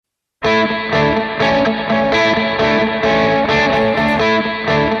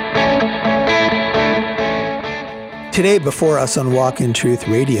Today before us on Walk in Truth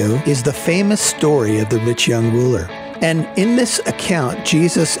Radio is the famous story of the rich young ruler. And in this account,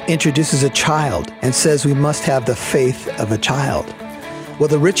 Jesus introduces a child and says we must have the faith of a child. Well,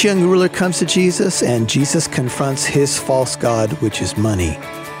 the rich young ruler comes to Jesus, and Jesus confronts his false god, which is money.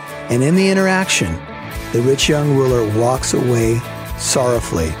 And in the interaction, the rich young ruler walks away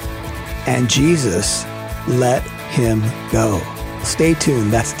sorrowfully, and Jesus let him go. Stay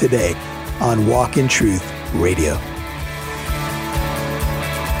tuned. That's today on Walk in Truth Radio.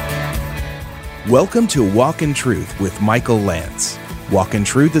 Welcome to Walk in Truth with Michael Lance. Walk in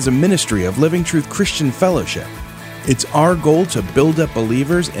Truth is a ministry of Living Truth Christian Fellowship. It's our goal to build up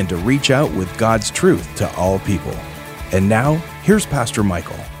believers and to reach out with God's truth to all people. And now, here's Pastor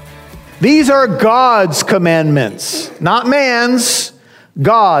Michael. These are God's commandments, not man's,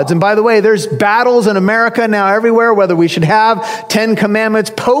 God's. And by the way, there's battles in America now everywhere whether we should have 10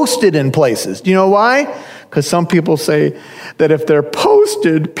 commandments posted in places. Do you know why? Because some people say that if they're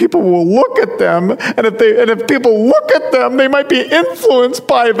posted, people will look at them, and if people look at them, they might be influenced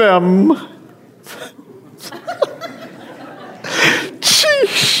by them.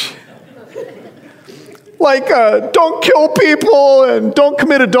 Sheesh. Like, don't kill people, and don't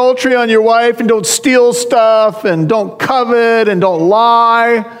commit adultery on your wife, and don't steal stuff, and don't covet, and don't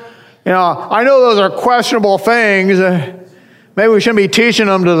lie. You know, I know those are questionable things. Maybe we shouldn't be teaching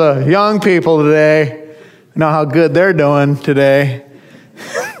them to the young people today. You know how good they're doing today.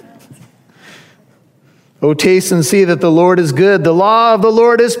 Oh, taste and see that the Lord is good. The law of the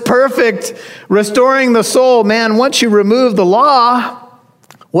Lord is perfect, restoring the soul. Man, once you remove the law,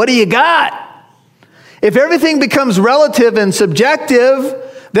 what do you got? If everything becomes relative and subjective,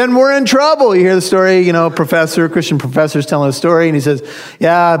 then we're in trouble. You hear the story, Christian professor's telling a story, and he says,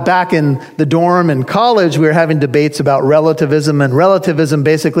 yeah, back in the dorm in college, we were having debates about relativism, and relativism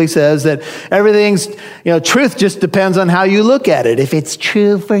basically says that everything's, truth just depends on how you look at it. If it's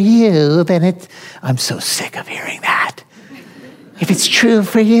true for you, then I'm so sick of hearing that. If it's true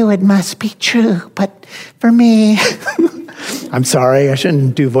for you, it must be true, but for me... I'm sorry, I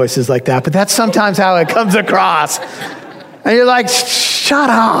shouldn't do voices like that, but that's sometimes how it comes across. And you're like, shut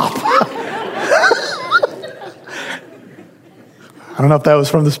up. I don't know if that was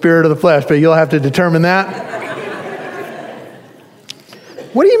from the spirit of the flesh, but you'll have to determine that.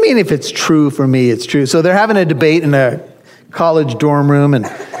 What do you mean if it's true for me, it's true? So they're having a debate in a college dorm room, and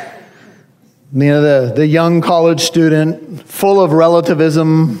the young college student, full of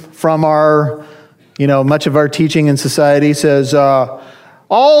relativism from our, much of our teaching in society, says,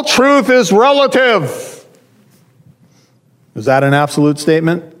 all truth is relative. Is that an absolute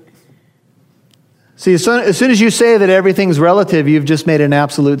statement? See, as soon as you say that everything's relative, you've just made an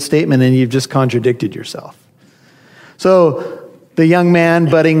absolute statement and you've just contradicted yourself. So the young man,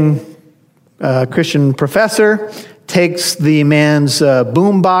 budding Christian professor, takes the man's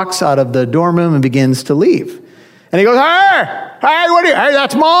boom box out of the dorm room and begins to leave. And he goes, hey,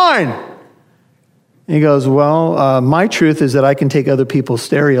 that's mine. And he goes, well, my truth is that I can take other people's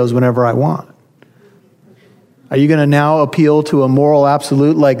stereos whenever I want. Are you going to now appeal to a moral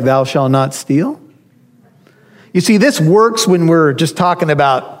absolute like thou shalt not steal? You see, this works when we're just talking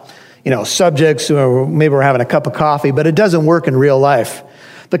about, subjects, or maybe we're having a cup of coffee, but it doesn't work in real life.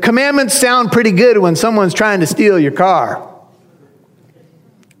 The commandments sound pretty good when someone's trying to steal your car,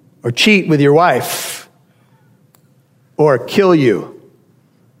 or cheat with your wife, or kill you.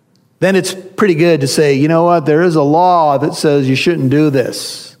 Then it's pretty good to say, you know what, there is a law that says you shouldn't do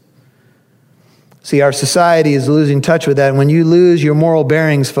this. See, our society is losing touch with that. And when you lose your moral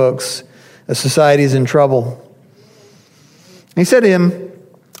bearings, folks, the society is in trouble. And he said to him,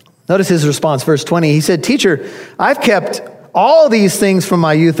 notice his response, verse 20. He said, teacher, I've kept all these things from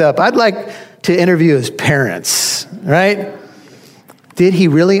my youth up. I'd like to interview his parents, right? Did he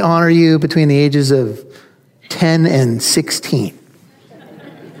really honor you between the ages of 10 and 16?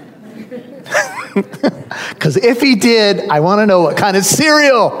 Because if he did, I want to know what kind of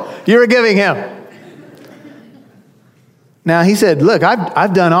cereal you were giving him. Now, he said, look,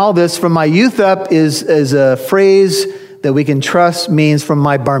 I've done all this from my youth up is a phrase that we can trust means from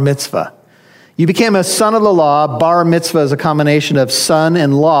my bar mitzvah. You became a son of the law. Bar mitzvah is a combination of son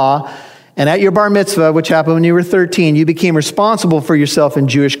and law. And at your bar mitzvah, which happened when you were 13, you became responsible for yourself in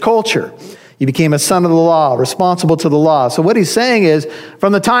Jewish culture. You became a son of the law, responsible to the law. So what he's saying is,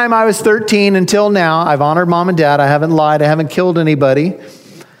 from the time I was 13 until now, I've honored mom and dad. I haven't lied. I haven't killed anybody.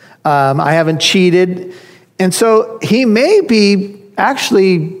 I haven't cheated. And so he may be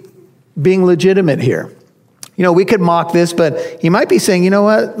actually being legitimate here. We could mock this, but he might be saying, you know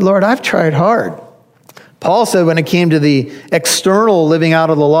what, Lord, I've tried hard. Paul said when it came to the external living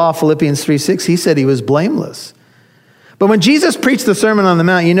out of the law, Philippians 3:6, he said he was blameless. But when Jesus preached the Sermon on the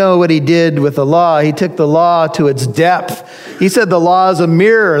Mount, you know what he did with the law. He took the law to its depth. He said the law is a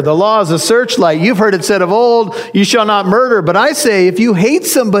mirror. The law is a searchlight. You've heard it said of old, you shall not murder. But I say, if you hate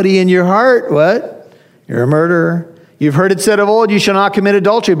somebody in your heart, what? You're a murderer. You've heard it said of old, you shall not commit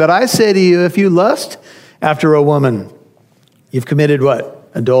adultery. But I say to you, if you lust after a woman, you've committed what?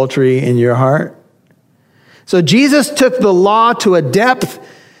 Adultery in your heart. So Jesus took the law to a depth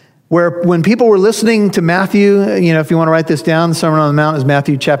where when people were listening to Matthew, if you want to write this down, the Sermon on the Mount is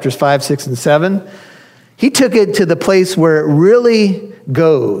Matthew chapters 5, 6, and 7. He took it to the place where it really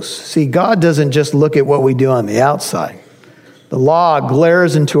goes. See, God doesn't just look at what we do on the outside. The law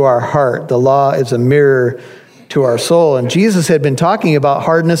glares into our heart. The law is a mirror to our soul. And Jesus had been talking about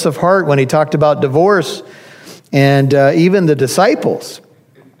hardness of heart when he talked about divorce and even the disciples.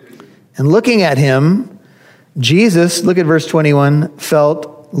 And looking at him, Jesus, look at verse 21,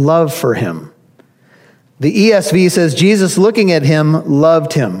 felt love for him. The ESV says, Jesus looking at him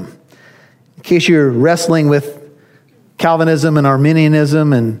loved him. In case you're wrestling with Calvinism and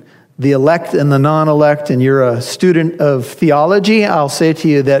Arminianism and the elect and the non-elect, and you're a student of theology, I'll say to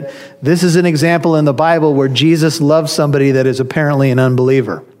you that this is an example in the Bible where Jesus loves somebody that is apparently an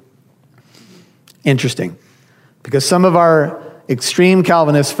unbeliever. Interesting. Because some of our extreme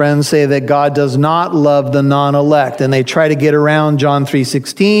Calvinist friends say that God does not love the non-elect, and they try to get around John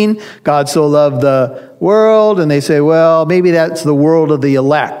 3:16. God so loved the world, and they say, well, maybe that's the world of the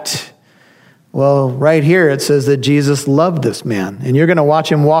elect. Well, right here it says that Jesus loved this man, and you're going to watch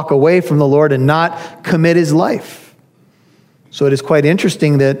him walk away from the Lord and not commit his life. So it is quite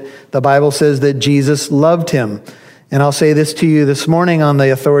interesting that the Bible says that Jesus loved him. And I'll say this to you this morning on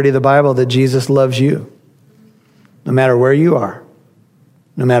the authority of the Bible, that Jesus loves you. No matter where you are,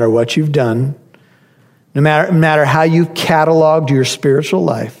 no matter what you've done, no matter how you've cataloged your spiritual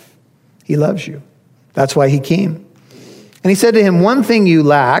life, he loves you. That's why he came. And he said to him, one thing you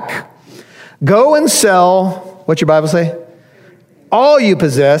lack, go and sell, what's your Bible say? All you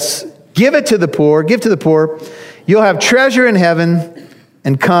possess, give to the poor. You'll have treasure in heaven,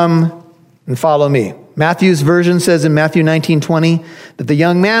 and come and follow me. Matthew's version says in Matthew 19:20 that the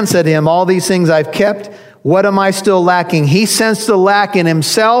young man said to him, all these things I've kept. What am I still lacking? He sensed the lack in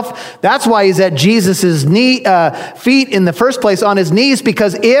himself. That's why he's at Jesus' feet in the first place, on his knees,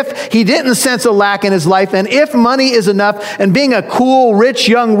 because if he didn't sense a lack in his life, and if money is enough, and being a cool, rich,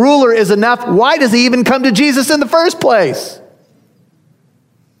 young ruler is enough, why does he even come to Jesus in the first place?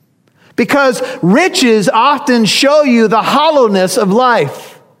 Because riches often show you the hollowness of life.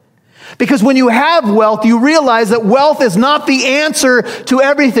 Because when you have wealth, you realize that wealth is not the answer to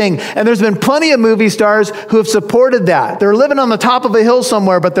everything. And there's been plenty of movie stars who have supported that. They're living on the top of a hill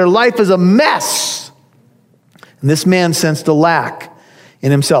somewhere, but their life is a mess. And this man sensed a lack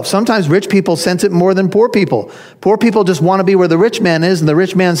in himself. Sometimes rich people sense it more than poor people. Poor people just want to be where the rich man is, and the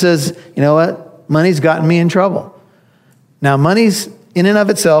rich man says, you know what? Money's gotten me in trouble. Now, money's in and of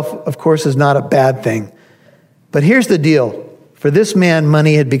itself, of course, is not a bad thing. But here's the deal. For this man,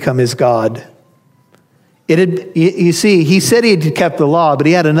 money had become his God. You see, he said he had kept the law, but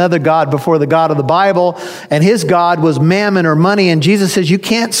he had another God before the God of the Bible, and his God was mammon or money. And Jesus says, you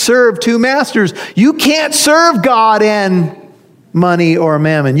can't serve two masters. You can't serve God and money or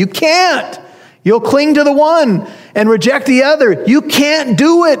mammon. You can't. You'll cling to the one and reject the other. You can't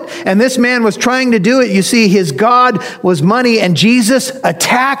do it. And this man was trying to do it. You see, his God was money, and Jesus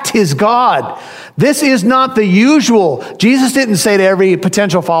attacked his God. This is not the usual. Jesus didn't say to every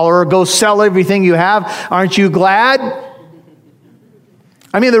potential follower, go sell everything you have. Aren't you glad?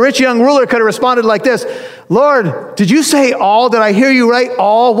 I mean, the rich young ruler could have responded like this. Lord, did you say all? Did I hear you right?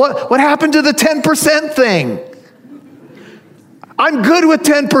 All? What happened to the 10% thing? I'm good with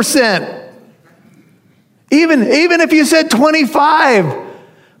 10%. Even if you said 25.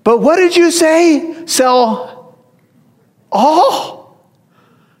 But what did you say? Sell all?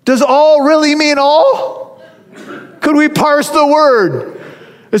 Does all really mean all? Could we parse the word?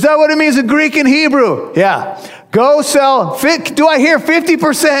 Is that what it means in Greek and Hebrew? Yeah. Go sell, do I hear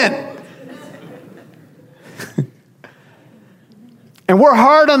 50%? And we're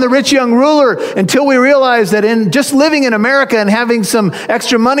hard on the rich young ruler until we realize that in just living in America and having some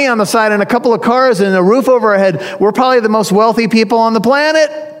extra money on the side and a couple of cars and a roof over our head, we're probably the most wealthy people on the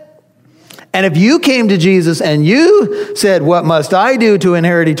planet. And if you came to Jesus and you said, what must I do to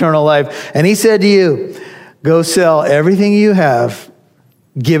inherit eternal life? And he said to you, go sell everything you have,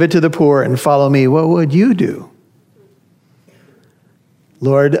 give it to the poor, and follow me. What would you do?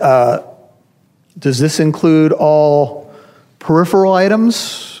 Lord, does this include all peripheral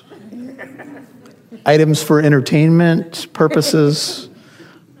items? Items for entertainment purposes?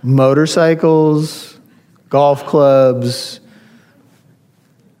 Motorcycles? golf clubs.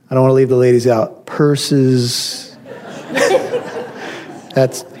 I don't want to leave the ladies out. Purses.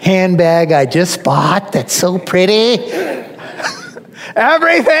 That's handbag I just bought. That's so pretty.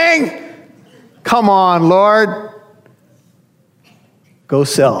 Everything. Come on, Lord. Go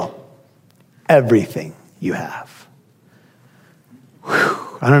sell everything you have.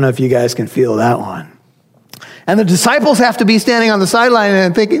 Whew. I don't know if you guys can feel that one. And the disciples have to be standing on the sideline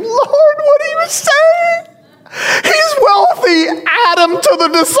and thinking, Lord, what are you saying? He's wealthy. Add him to the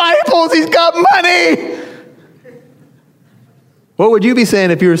disciples. He's got money. What would you be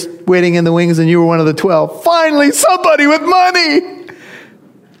saying if you were waiting in the wings and you were one of the 12? Finally, somebody with money.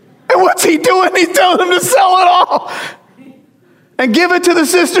 And what's he doing? He's telling them to sell it all and give it to the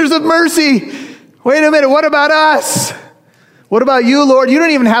Sisters of Mercy. Wait a minute. What about us? What about you, Lord? You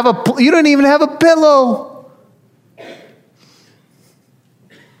don't even have a pillow.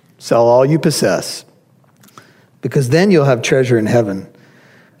 Sell all you possess, because then you'll have treasure in heaven.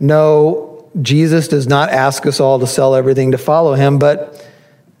 No, Jesus does not ask us all to sell everything to follow him, but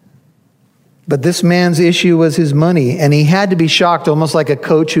this man's issue was his money, and he had to be shocked, almost like a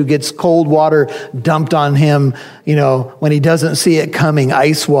coach who gets cold water dumped on him, when he doesn't see it coming,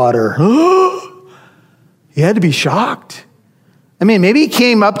 ice water. He had to be shocked. I mean, maybe he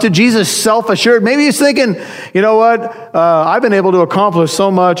came up to Jesus self-assured. Maybe he's thinking, you know what? I've been able to accomplish so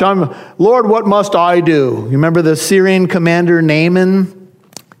much. Lord, what must I do? You remember the Syrian commander Naaman?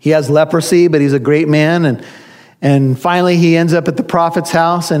 He has leprosy, but he's a great man. And finally, he ends up at the prophet's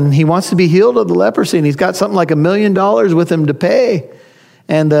house, and he wants to be healed of the leprosy. And he's got something like $1 million with him to pay.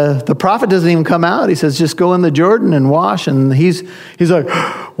 And the prophet doesn't even come out. He says, just go in the Jordan and wash. And he's like,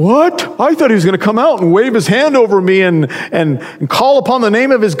 what? I thought he was going to come out and wave his hand over me and call upon the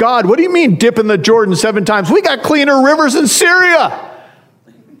name of his God. What do you mean dip in the Jordan 7 times? We got cleaner rivers in Syria.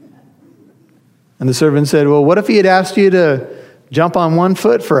 And the servant said, well, what if he had asked you to jump on one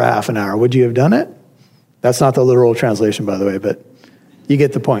foot for a half an hour? Would you have done it? That's not the literal translation, by the way, but you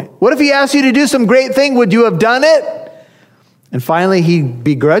get the point. What if he asked you to do some great thing? Would you have done it? And finally, he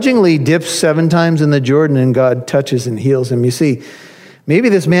begrudgingly dips 7 times in the Jordan, and God touches and heals him. You see, maybe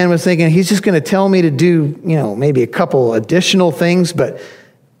this man was thinking, he's just going to tell me to do, maybe a couple additional things, but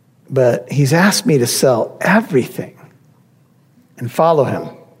he's asked me to sell everything and follow him.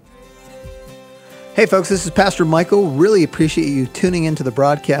 Hey folks, this is Pastor Michael. Really appreciate you tuning into the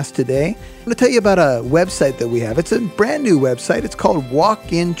broadcast today. I'm going to tell you about a website that we have. It's a brand new website. It's called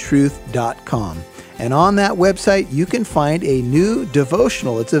walkintruth.com. And on that website, you can find a new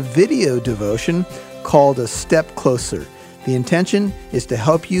devotional. It's a video devotion called A Step Closer. The intention is to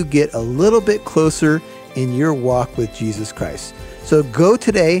help you get a little bit closer in your walk with Jesus Christ. So go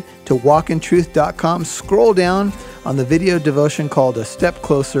today to walkintruth.com, scroll down on the video devotion called A Step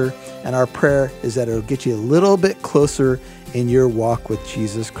Closer, and our prayer is that it'll get you a little bit closer in your walk with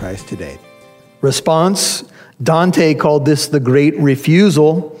Jesus Christ today. Response, Dante called this the great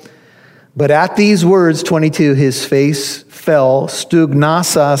refusal. But at these words, 22, his face fell.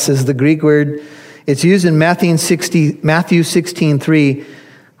 Stugnasos is the Greek word. It's used in Matthew 16:3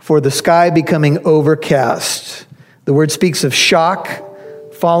 for the sky becoming overcast. The word speaks of shock,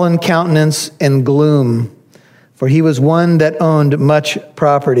 fallen countenance, and gloom. For he was one that owned much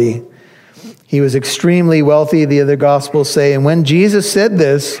property. He was extremely wealthy, the other Gospels say. And when Jesus said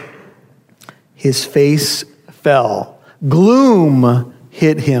this, his face fell. Gloom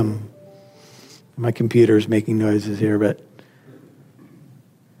hit him. My computer is making noises here, but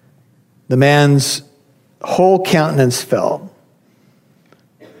the man's whole countenance fell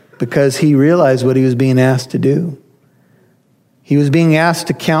because he realized what he was being asked to do. He was being asked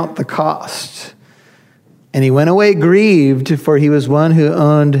to count the cost. And he went away grieved, for he was one who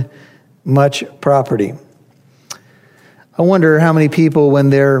owned much property. I wonder how many people, when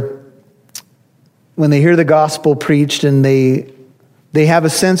they hear the gospel preached and they have a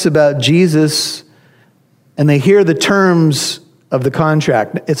sense about Jesus and they hear the terms of the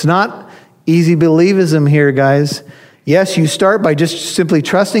contract. It's not easy believism here, guys. Yes, you start by just simply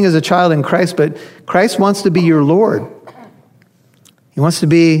trusting as a child in Christ, but Christ wants to be your Lord. He wants to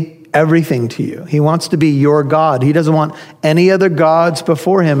be everything to you. He wants to be your God. He doesn't want any other gods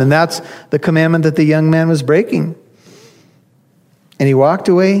before him, and that's the commandment that the young man was breaking. And he walked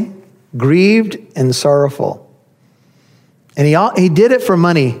away grieved and sorrowful. And he did it for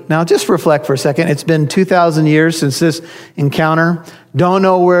money. Now, just reflect for a second. It's been 2,000 years since this encounter. Don't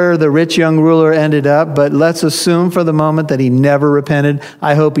know where the rich young ruler ended up, but let's assume for the moment that he never repented.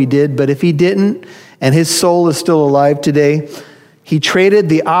 I hope he did. But if he didn't, and his soul is still alive today, he traded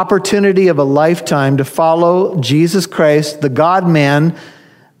the opportunity of a lifetime to follow Jesus Christ, the God-man,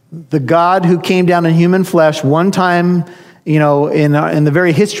 The God who came down in human flesh one time, in the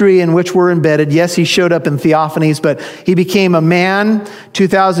very history in which we're embedded. Yes, he showed up in theophanies, but he became a man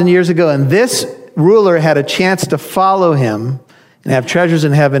 2,000 years ago. And this ruler had a chance to follow him and have treasures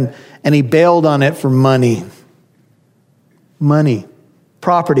in heaven, and he bailed on it for money. Money,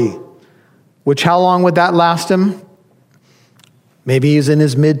 property, which how long would that last him? Maybe he's in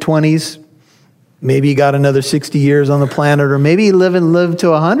his mid-20s. Maybe he got another 60 years on the planet, or maybe he lived to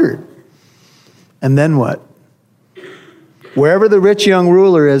 100. And then what? Wherever the rich young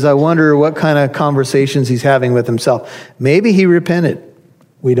ruler is, I wonder what kind of conversations he's having with himself. Maybe he repented.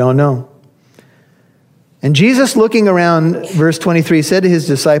 We don't know. And Jesus, looking around, verse 23, said to his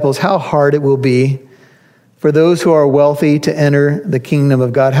disciples, how hard it will be for those who are wealthy to enter the kingdom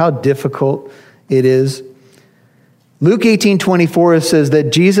of God. How difficult it is. Luke 18:24 says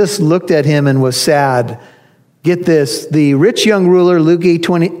that Jesus looked at him and was sad. Get this, the rich young ruler, Luke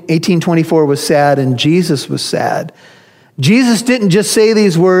 18:24, was sad, and Jesus was sad. Jesus didn't just say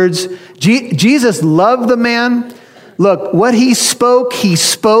these words. Jesus loved the man. Look, what he spoke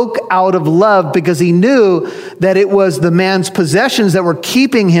out of love, because he knew that it was the man's possessions that were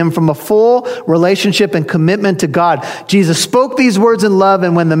keeping him from a full relationship and commitment to God. Jesus spoke these words in love,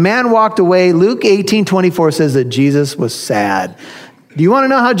 and when the man walked away, Luke 18:24 says that Jesus was sad. Do you want to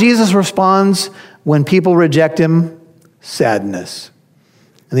know how Jesus responds when people reject him? Sadness.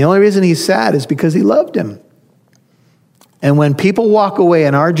 And the only reason he's sad is because he loved him. And when people walk away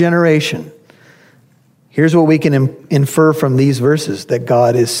in our generation, here's what we can infer from these verses, that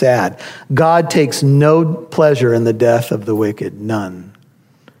God is sad. God takes no pleasure in the death of the wicked, none.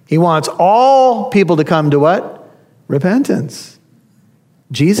 He wants all people to come to what? Repentance.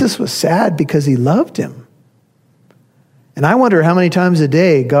 Jesus was sad because he loved him. And I wonder how many times a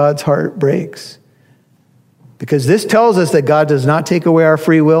day God's heart breaks. Because this tells us that God does not take away our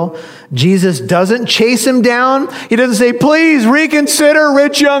free will. Jesus doesn't chase him down. He doesn't say, please reconsider,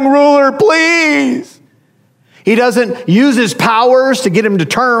 rich young ruler, please. He doesn't use his powers to get him to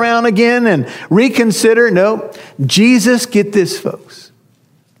turn around again and reconsider. No, Jesus, get this, folks,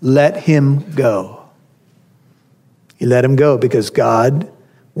 let him go. He let him go because God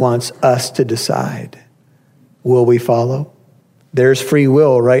wants us to decide. Will we follow? There's free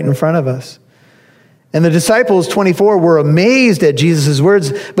will right in front of us. And the disciples, 24, were amazed at Jesus'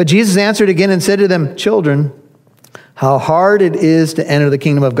 words, but Jesus answered again and said to them, children, how hard it is to enter the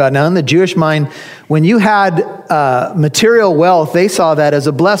kingdom of God. Now, in the Jewish mind, when you had material wealth, they saw that as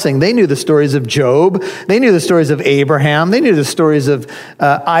a blessing. They knew the stories of Job. They knew the stories of Abraham. They knew the stories of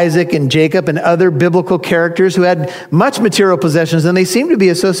Isaac and Jacob and other biblical characters who had much material possessions, and they seemed to be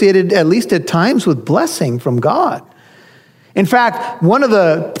associated, at least at times, with blessing from God. In fact, one of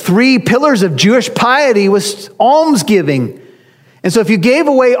the 3 pillars of Jewish piety was almsgiving. And so if you gave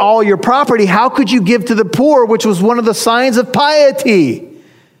away all your property, how could you give to the poor, which was one of the signs of piety?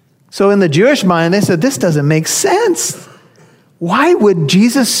 So in the Jewish mind, they said, this doesn't make sense. Why would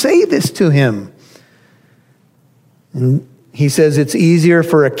Jesus say this to him? And he says it's easier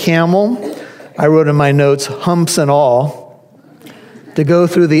for a camel, I wrote in my notes, humps and all, to go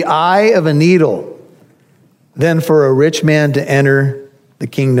through the eye of a needle than for a rich man to enter the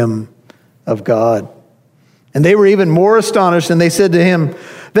kingdom of God. And they were even more astonished, and they said to him,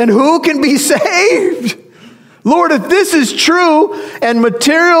 then who can be saved? Lord, if this is true and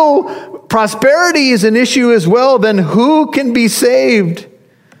material prosperity is an issue as well, then who can be saved?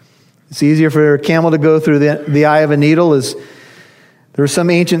 It's easier for a camel to go through the eye of a needle. There were some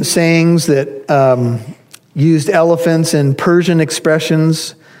ancient sayings that used elephants and Persian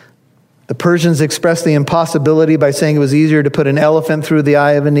expressions. The Persians expressed the impossibility by saying it was easier to put an elephant through the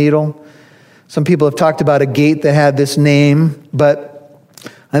eye of a needle. Some people have talked about a gate that had this name, but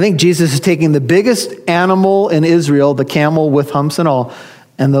I think Jesus is taking the biggest animal in Israel, the camel with humps and all,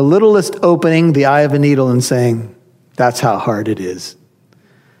 and the littlest opening, the eye of a needle, and saying, that's how hard it is.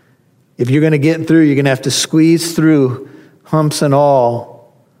 If you're going to get through, you're going to have to squeeze through humps and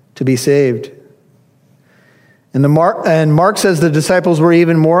all to be saved. And Mark says the disciples were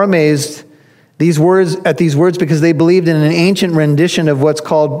even more amazed at these words because they believed in an ancient rendition of what's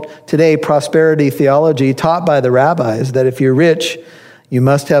called today prosperity theology taught by the rabbis, that if you're rich, you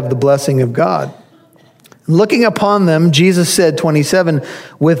must have the blessing of God. Looking upon them, Jesus said, 27,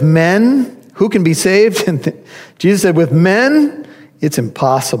 with men, who can be saved? And Jesus said, with men, it's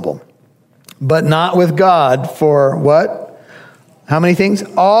impossible, but not with God. For what? How many things?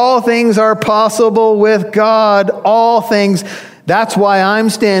 All things are possible with God. All things. That's why I'm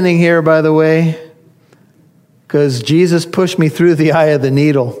standing here, by the way, because Jesus pushed me through the eye of the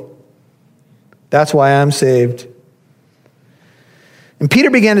needle. That's why I'm saved. And Peter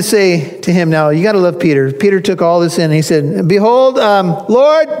began to say to him, now you got to love Peter. Peter took all this in and he said, behold,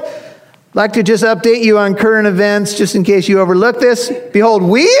 Lord, I'd like to just update you on current events just in case you overlooked this. Behold,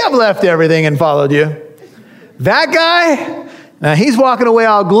 we have left everything and followed you. That guy, now he's walking away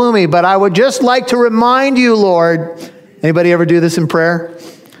all gloomy, but I would just like to remind you, Lord. Anybody ever do this in prayer?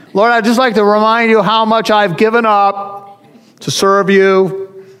 Lord, I'd just like to remind you how much I've given up to serve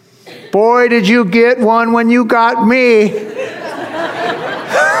you. Boy, did you get one when you got me.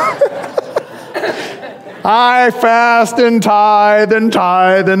 I fast and tithe and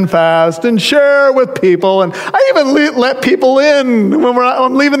fast and share with people. And I even let people in when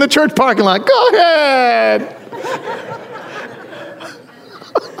I'm leaving the church parking lot. Go ahead.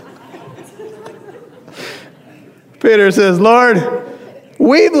 Peter says, Lord,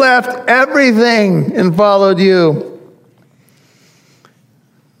 we've left everything and followed you.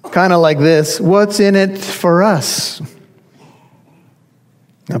 Kind of like this, what's in it for us?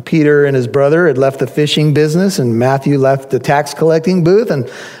 Now, Peter and his brother had left the fishing business, and Matthew left the tax collecting booth,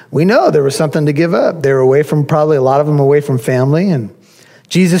 and we know there was something to give up. They were away from, probably a lot of them away from family, and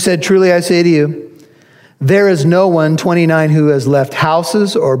Jesus said, truly I say to you, there is no one, 29, who has left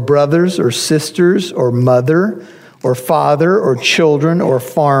houses or brothers or sisters or mother or father or children or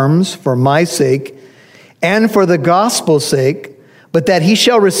farms for my sake and for the gospel's sake, but that he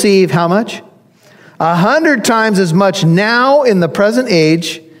shall receive how much? 100 times as much now in the present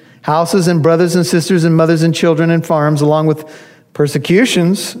age, houses and brothers and sisters and mothers and children and farms, along with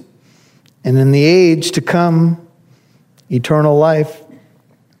persecutions, and in the age to come, eternal life.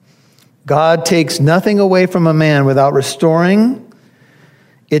 God takes nothing away from a man without restoring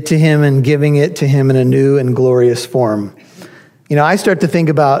it to him and giving it to him in a new and glorious form. You know, I start to think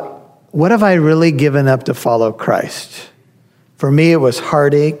about, what have I really given up to follow Christ? For me, it was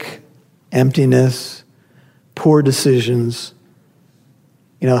heartache, emptiness, poor decisions,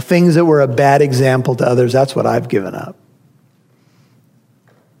 you know, things that were a bad example to others. That's what I've given up.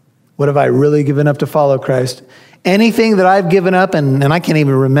 What have I really given up to follow Christ? Anything that I've given up, and I can't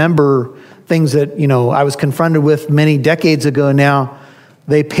even remember things that, you know, I was confronted with many decades ago now,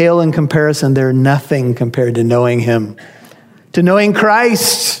 they pale in comparison. They're nothing compared to knowing him, to knowing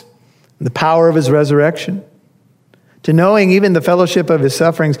Christ, the power of his resurrection, to knowing even the fellowship of his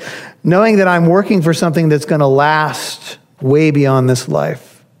sufferings, knowing that I'm working for something that's going to last way beyond this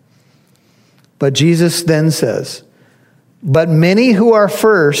life. But Jesus then says, but many who are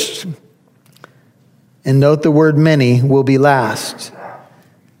first, and note the word many, will be last,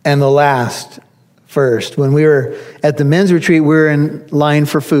 and the last first. When we were at the men's retreat, we were in line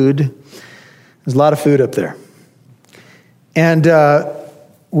for food. There's a lot of food up there. And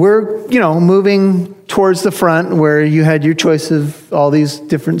we're, you know, moving towards the front where you had your choice of all these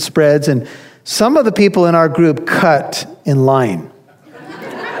different spreads. And some of the people in our group cut in line.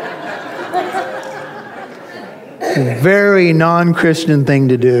 Very non-Christian thing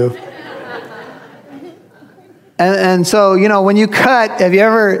to do. And so, you know, when you cut, if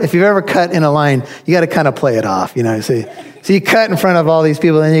you've ever cut in a line, you got to kind of play it off, you know. So you cut in front of all these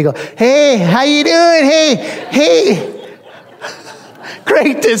people, and you go, hey, how you doing? Hey.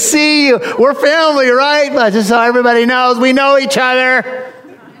 Great to see you. We're family, right? But just so everybody knows, we know each other.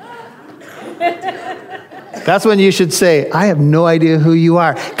 That's when you should say, I have no idea who you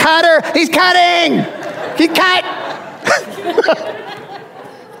are. Cutter, he's cutting. He cut.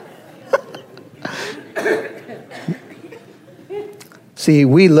 See,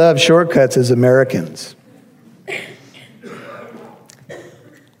 we love shortcuts as Americans.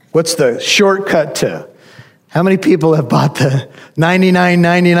 What's the shortcut to? How many people have bought the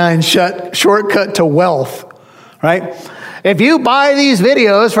 $99.99 shortcut to wealth, right? If you buy these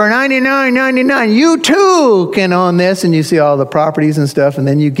videos for $99.99, you too can own this, and you see all the properties and stuff, and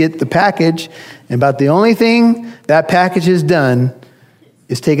then you get the package, and about the only thing that package has done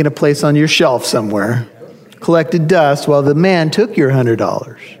is taken a place on your shelf somewhere, collected dust while the man took your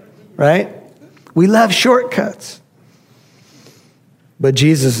 $100, right? We love shortcuts. But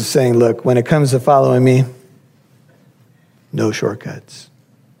Jesus is saying, look, when it comes to following me, no shortcuts.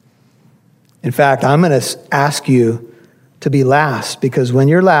 In fact, I'm going to ask you to be last, because when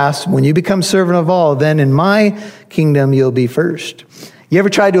you're last, when you become servant of all, then in my kingdom, you'll be first. You ever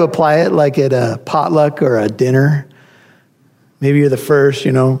tried to apply it like at a potluck or a dinner? Maybe you're the first,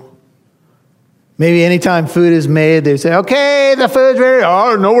 you know. Maybe anytime food is made, they say, okay, the food's ready.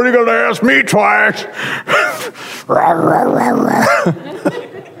 Oh, nobody's going to ask me twice.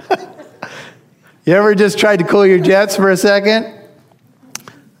 You ever just tried to cool your jets for a second?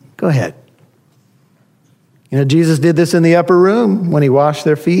 Go ahead. You know, Jesus did this in the upper room when he washed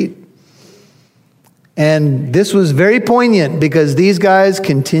their feet. And this was very poignant because these guys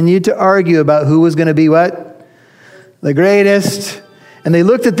continued to argue about who was going to be what? The greatest. And they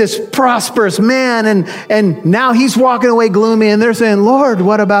looked at this prosperous man, and now he's walking away gloomy, and they're saying, Lord,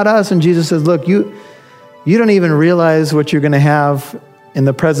 what about us? And Jesus says, look, you don't even realize what you're going to have in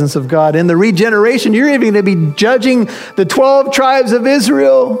the presence of God. In the regeneration, you're even going to be judging the 12 tribes of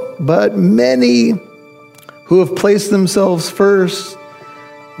Israel. But many who have placed themselves first,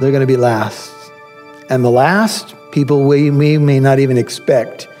 they're going to be last. And the last, people we may not even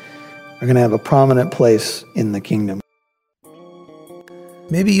expect, are going to have a prominent place in the kingdom.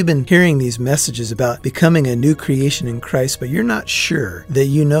 Maybe you've been hearing these messages about becoming a new creation in Christ, but you're not sure that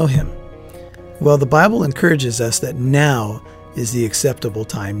you know Him. Well, the Bible encourages us that now is the acceptable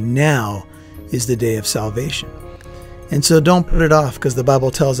time. Now is the day of salvation. And so don't put it off, because the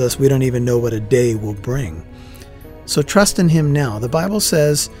Bible tells us we don't even know what a day will bring. So trust in Him now. The Bible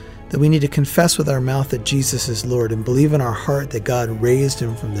says that we need to confess with our mouth that Jesus is Lord and believe in our heart that God raised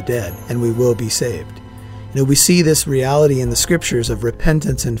Him from the dead, and we will be saved. We see this reality in the scriptures of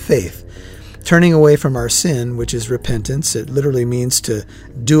repentance and faith. Turning away from our sin, which is repentance, it literally means to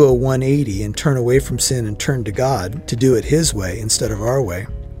do a 180 and turn away from sin and turn to God, to do it His way instead of our way.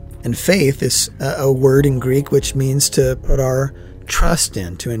 And faith is a word in Greek which means to put our trust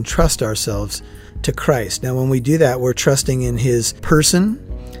in, to entrust ourselves to Christ. Now, when we do that, we're trusting in His person,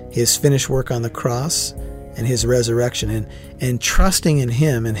 His finished work on the cross, and His resurrection, and trusting in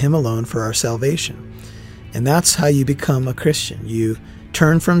Him and Him alone for our salvation. And that's how you become a Christian. You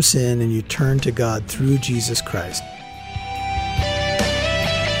turn from sin and you turn to God through Jesus Christ.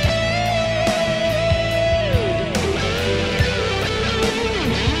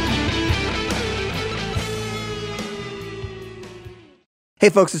 Hey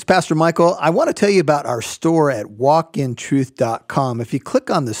folks, it's Pastor Michael. I want to tell you about our store at walkintruth.com. If you click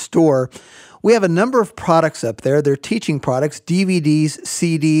on the store, we have a number of products up there. They're teaching products, DVDs,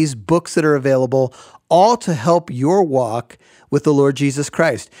 CDs, books that are available, all to help your walk with the Lord Jesus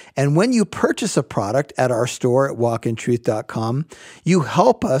Christ. And when you purchase a product at our store at walkintruth.com, you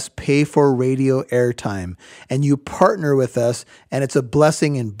help us pay for radio airtime, and you partner with us, and it's a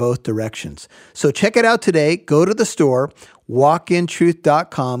blessing in both directions. So check it out today. Go to the store,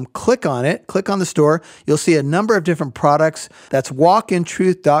 walkintruth.com, click on it, click on the store. You'll see a number of different products. That's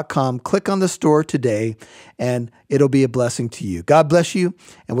walkintruth.com. Click on the store today, and it'll be a blessing to you. God bless you,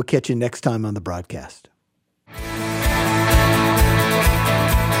 and we'll catch you next time on the broadcast.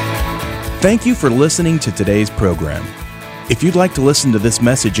 Thank you for listening to today's program. If you'd like to listen to this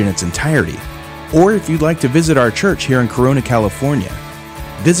message in its entirety, or if you'd like to visit our church here in Corona, California,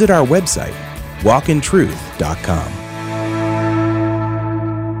 visit our website, walkintruth.com.